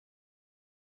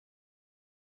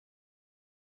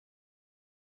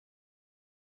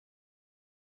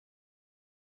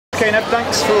Okay, Nev,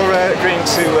 thanks for agreeing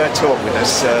to talk with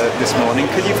us this morning.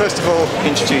 Could you first of all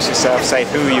introduce yourself, say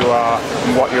who you are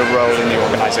and what your role in the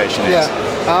organisation is?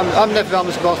 Yeah, I'm Nev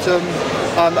Ramsbottom.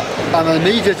 I'm an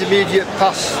immediate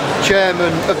past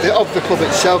chairman of the club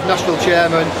itself, national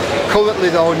chairman. Currently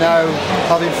though now,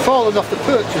 having fallen off the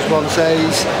perch as one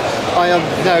says, I am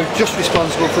now just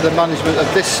responsible for the management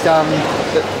of this stand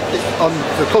on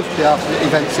the club's behalf at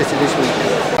Event City this week.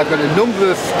 I've got a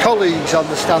number of colleagues on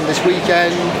the stand this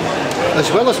weekend, as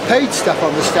well as paid staff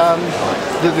on the stand.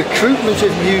 The recruitment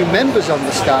of new members on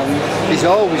the stand is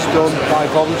always done by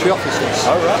voluntary officers.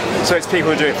 Oh right. So it's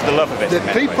people who do it for the love of it? The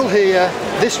people here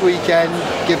this weekend,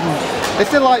 given,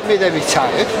 if they're like me, they're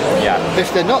retired. Yeah.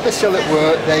 If they're not, they're still at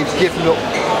work. They've given up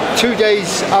 2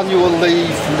 days annual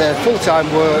leave from their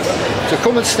full-time work to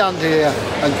come and stand here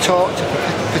and talk to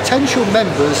potential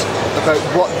members about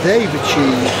what they've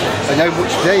achieved and how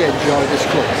much they enjoy this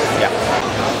club. Yeah.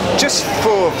 Just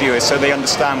for viewers, so they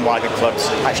understand why the clubs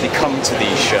actually come to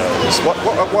these shows, what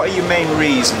are your main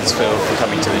reasons for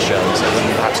coming to the shows, other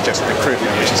than perhaps just recruitment,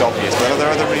 which is obvious, but are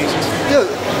there other reasons? Yeah,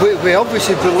 we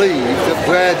obviously believe that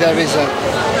where there is a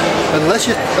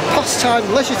pastime,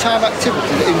 leisure time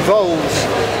activity that involves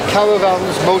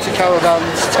caravans, motor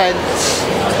caravans, tents,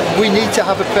 we need to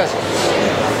have a presence.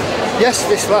 Yes,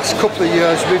 this last couple of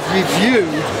years we've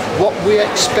reviewed what we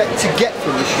expect to get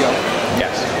from the show.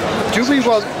 Yes. Do we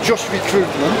want just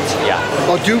recruitment,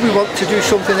 or do we want to do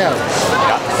something else?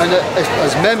 Yeah. And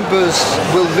as members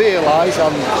will realise,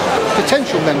 and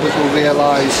potential members will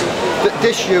realise, that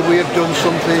this year we have done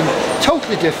something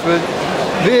totally different,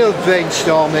 real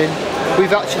brainstorming.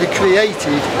 We've actually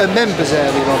created a members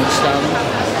area on the stand,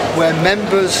 where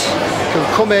members can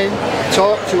come in,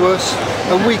 talk to us,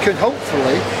 and we can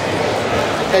hopefully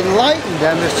enlighten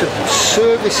them as to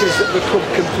services that the club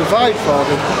can provide for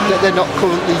them that they're not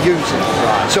currently using.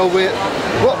 Right. So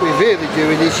what we're really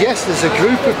doing is, yes, there's a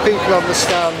group of people on the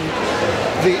stand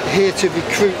here to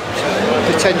recruit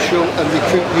potential and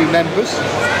recruit new members,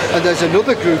 and there's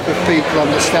another group of people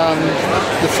on the stand,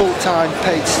 the full-time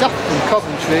paid staff from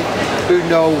Coventry, who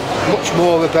know much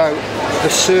more about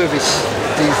the services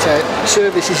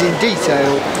in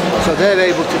detail, so they're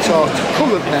able to talk to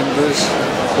current members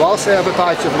whilst they have a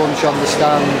bite of lunch on the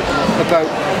stand about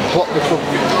what the club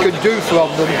can do for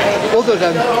them, other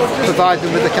than provide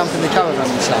them with the camp and the caravan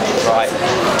inside. Right.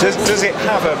 Does it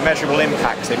have a measurable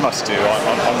impact? It must do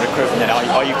on recruitment.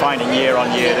 Are you finding year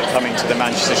on year that coming to the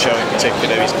Manchester show in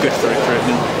particular is good for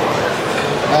recruitment?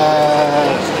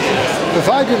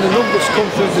 Providing the numbers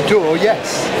come through the door,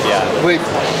 yes. Yeah.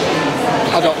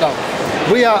 I don't know.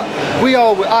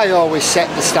 I always set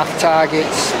the staff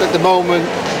targets. At the moment,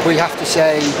 we have to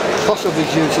say, possibly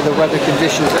due to the weather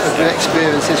conditions that have been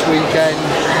experienced this weekend,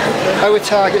 our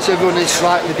targets are running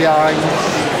slightly behind.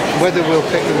 Whether we'll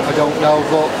pick them, I don't know.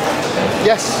 But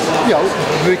yes,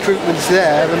 recruitment's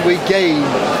there, and we gain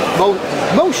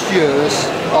most years,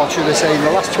 or should I say, in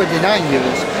the last 29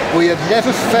 years, we have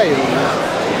never failed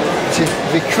to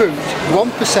recruit 1%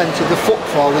 of the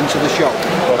footfall into the shop.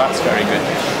 Well, that's very good.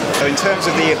 So in terms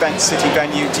of the Event City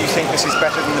venue, do you think this is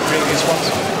better than the previous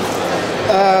ones?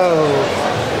 Oh,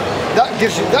 that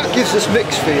gives us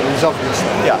mixed feelings, obviously.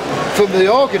 Yeah. From the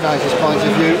organisers' point of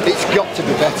view, it's got to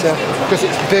be better because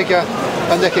it's bigger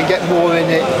and they can get more in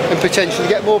it and potentially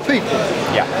get more people.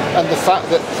 Yeah. And the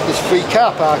fact that there's free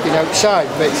car parking outside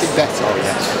makes it better. Oh,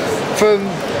 yes.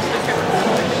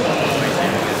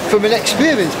 From an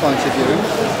experience point of view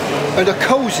and a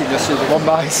coziness, as one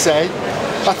might say,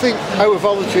 I think our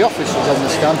voluntary officers on the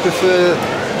stand prefer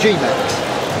GMEX.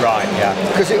 Right, yeah.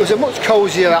 Because it was a much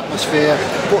cosier atmosphere,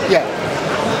 but yeah,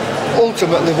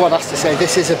 ultimately one has to say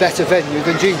this is a better venue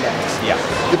than GMEX. Yeah.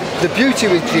 The beauty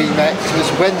with GMEX was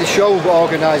when the show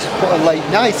organiser put a late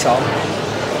night on,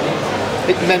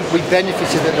 it meant we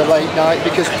benefited at the late night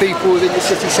because people were in the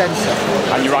city centre.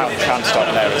 And you're right on the tram stop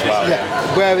there as well. Yeah.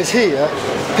 Whereas here,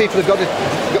 people have got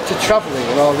to travel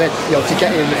here or to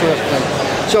get here in the first place.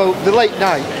 So the late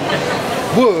night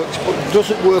works, but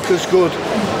doesn't work as good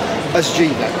as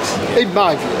GMEX, in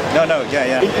my view.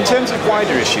 Yeah. In terms of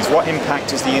wider issues, what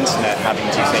impact is the internet having,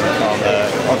 do you think,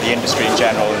 on the industry in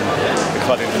general and the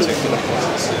club in particular?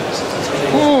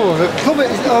 Oh,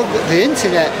 the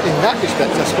internet in that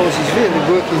respect, I suppose, is really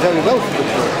working very well for the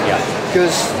club. Yeah.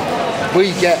 Because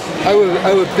we get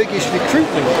our biggest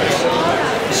recruitment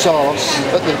source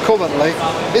currently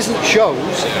isn't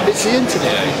shows, it's the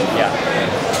internet. Yeah.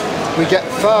 We get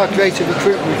far greater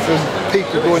recruitment from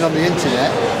people going on the internet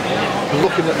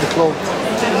looking at the club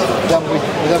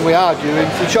than we are doing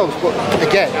from shows. But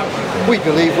again, we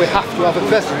believe we have to have a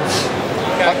presence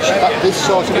at this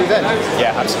sort of event.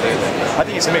 Yeah, absolutely. I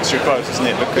think it's a mixture of both, isn't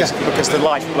it? Because the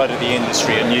lifeblood of the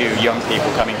industry are new young people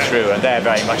coming through, and they're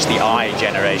very much the I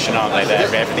generation, aren't they?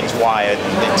 Everything's wired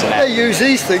and internet. They use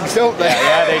these things, don't they?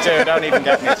 Yeah, they do. Don't even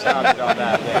get me started on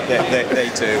that. They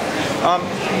do.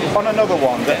 On another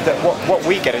one, what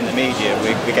we get in the media,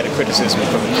 we get a criticism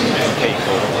from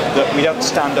people that we don't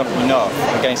stand up enough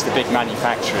against the big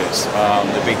manufacturers,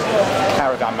 the big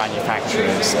caravan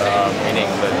manufacturers in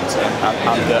England,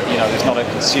 and that there's not a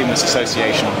consumers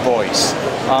association voice.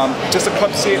 Does the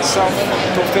club see itself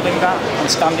fulfilling that and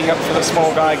standing up for the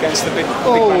small guy against the big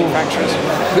manufacturers?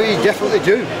 We definitely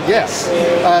do. Yes.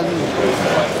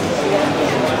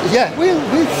 Yeah,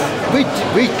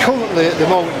 we currently at the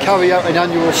moment carry out an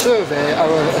annual survey at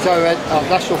our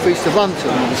National Feast of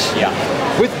Lanterns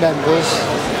with members,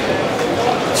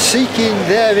 seeking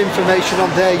their information on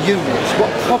their units,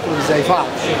 what problems they've had,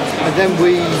 and then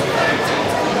we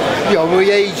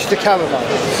age the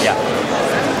caravans. Yeah.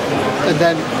 And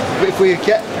then if we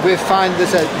find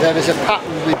there is a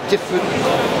pattern with different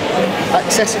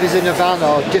accessories in a van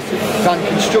or different van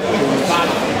constructions,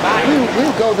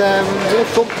 we'll go there and we'll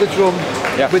thump the drum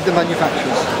with the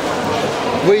manufacturers.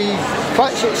 We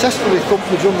quite successfully thumped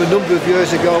the drum a number of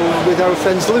years ago with our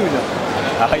friends Luna.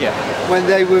 When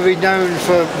they were renowned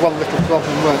for one little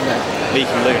problem, weren't they?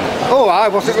 Leaky Luna. Oh, I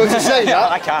wasn't going to say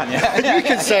that. I can, yeah. You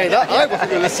can say that. I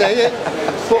wasn't going to say it.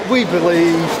 But we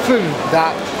believe through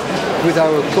that, with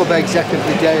our club exec of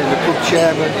the day and the club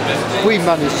chairman, we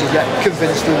managed to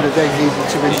convince them that they needed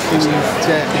to improve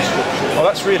their construction. Well,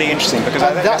 that's really interesting because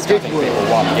I think that did work.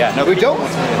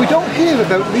 We don't hear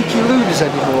about leaky Lunas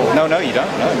anymore. No, you don't.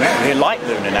 No. They like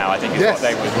Luna now, I think is what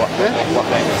they would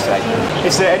say.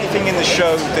 Is there anything in the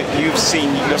show that you've seen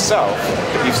yourself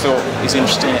that you thought is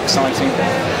interesting, exciting?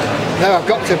 Now I've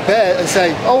got to bear and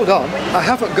say, hold on, I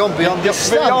haven't gone beyond the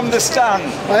stand. Beyond the stand.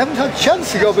 I haven't had a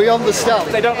chance to go beyond the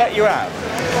stand. They don't let you out.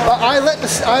 But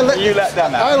You let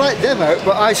them out. I let them out,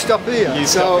 but I stop here.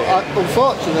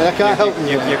 Unfortunately, I can't help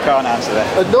you. You can't answer that.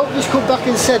 And nobody's come back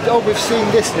and said, oh, we've seen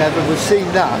this, Nev, and we've seen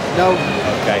that. No.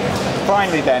 Okay.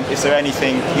 Finally, then, is there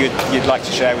anything you'd like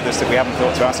to share with us that we haven't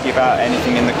thought to ask you about?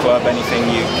 Anything in the club? Anything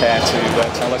you care to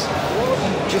tell us?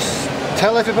 Just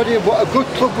tell everybody what a good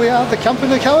club we are, the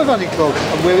Camping and Caravanning Club.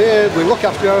 And we're here, we look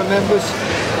after our members,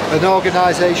 an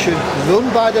organisation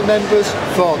run by the members,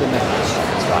 for the members.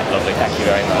 That's right, lovely, thank you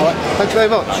very much. All right, thanks very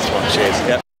much. Nice one, cheers.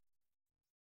 Yep.